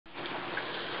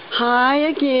Hi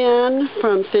again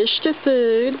from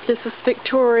Fish2Food. This is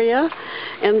Victoria,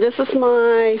 and this is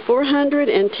my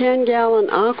 410-gallon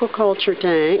aquaculture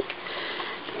tank.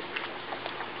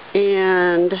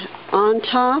 And on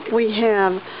top we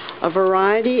have a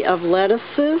variety of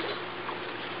lettuces,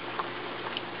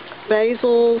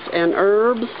 basils, and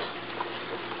herbs.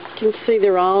 You can see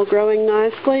they're all growing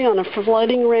nicely on a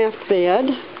floating raft bed.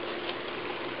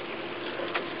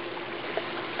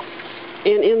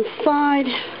 And inside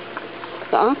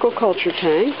the aquaculture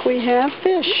tank, we have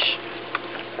fish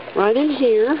right in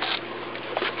here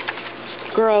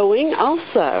growing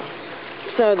also.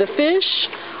 So the fish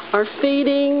are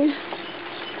feeding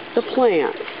the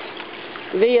plants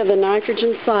via the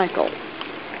nitrogen cycle.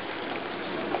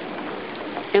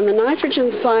 And the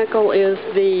nitrogen cycle is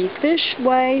the fish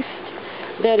waste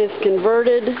that is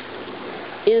converted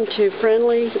into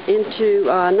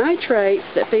nitrates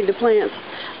that feed the plants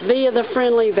via the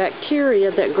friendly bacteria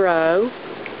that grow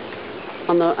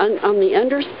on the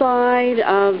underside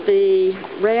of the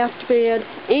raft bed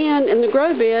and in the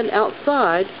grow bed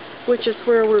outside, which is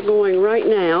where we're going right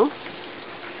now.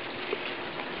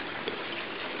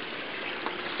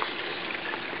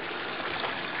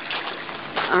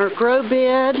 Our grow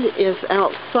bed is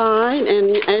outside,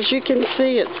 and as you can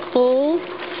see, it's full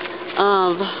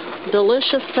of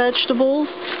delicious vegetables.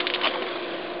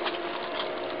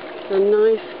 A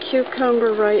nice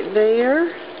cucumber right there,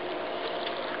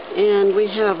 and we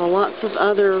have lots of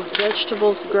other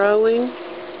vegetables growing.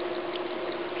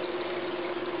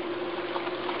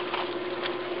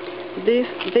 This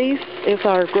is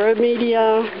our grow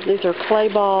media. These are clay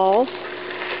balls.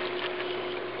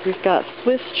 We've got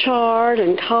Swiss chard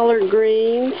and collard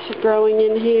greens growing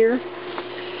in here.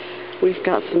 We've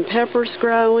got some peppers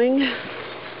growing.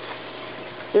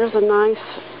 There's a nice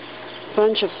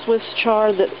bunch of Swiss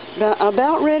chard that's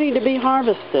about ready to be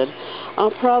harvested.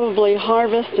 I'll probably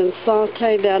harvest and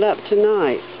saute that up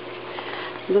tonight.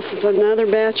 This is another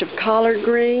batch of collard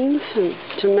greens, and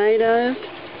tomatoes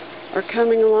are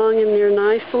coming along in there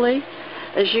nicely.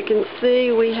 As you can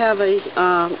see, we have a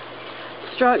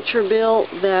structure built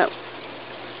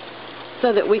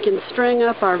so that we can string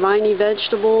up our viney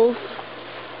vegetables,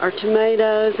 our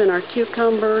tomatoes, and our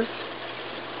cucumbers.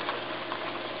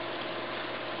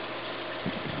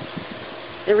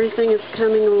 Everything is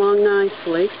coming along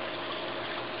nicely.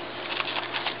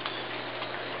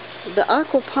 The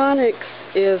aquaponics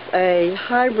is a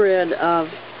hybrid of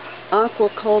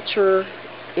aquaculture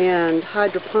and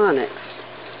hydroponics.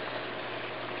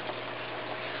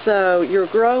 So you're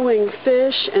growing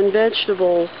fish and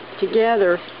vegetables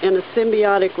together in a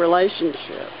symbiotic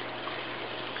relationship.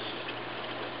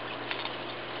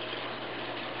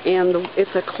 And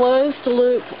it's a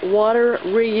closed-loop water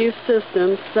reuse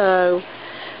system, so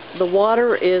the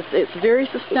water it's very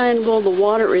sustainable. The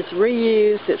water is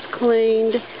reused, it's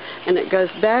cleaned, and it goes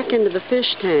back into the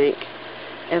fish tank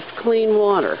as clean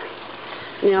water.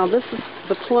 Now this is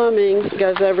the plumbing that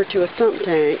goes over to a sump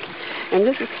tank, and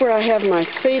this is where I have my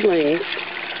seedlings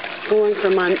going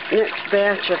for my next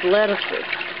batch of lettuces.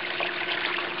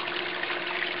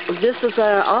 This is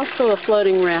also a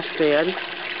floating raft bed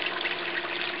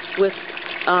with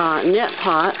net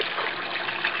pots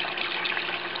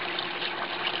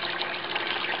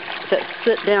that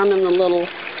sit down in the little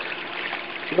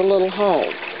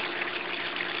hole.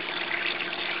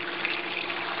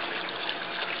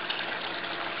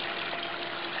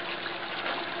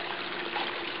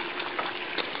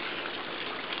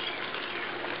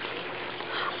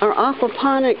 Our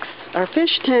aquaponics, our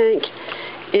fish tank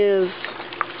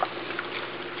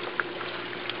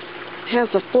has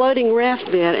a floating raft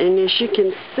bed, and as you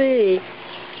can see,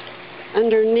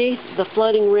 underneath the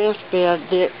floating raft bed,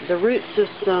 the root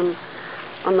system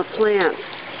on the plants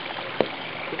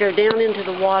go down into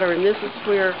the water, and this is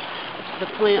where this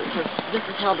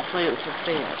is how the plants are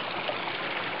fed.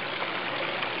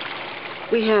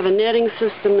 We have a netting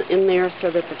system in there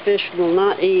so that the fish will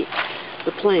not eat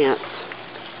the plants.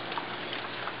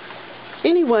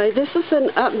 Anyway, this is an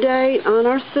update on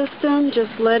our system,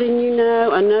 just letting you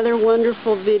know another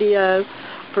wonderful video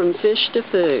from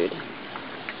Fish2Food.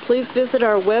 Please visit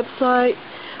our website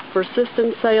for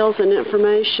system sales and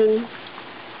information.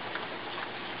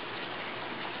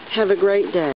 Have a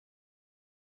great day.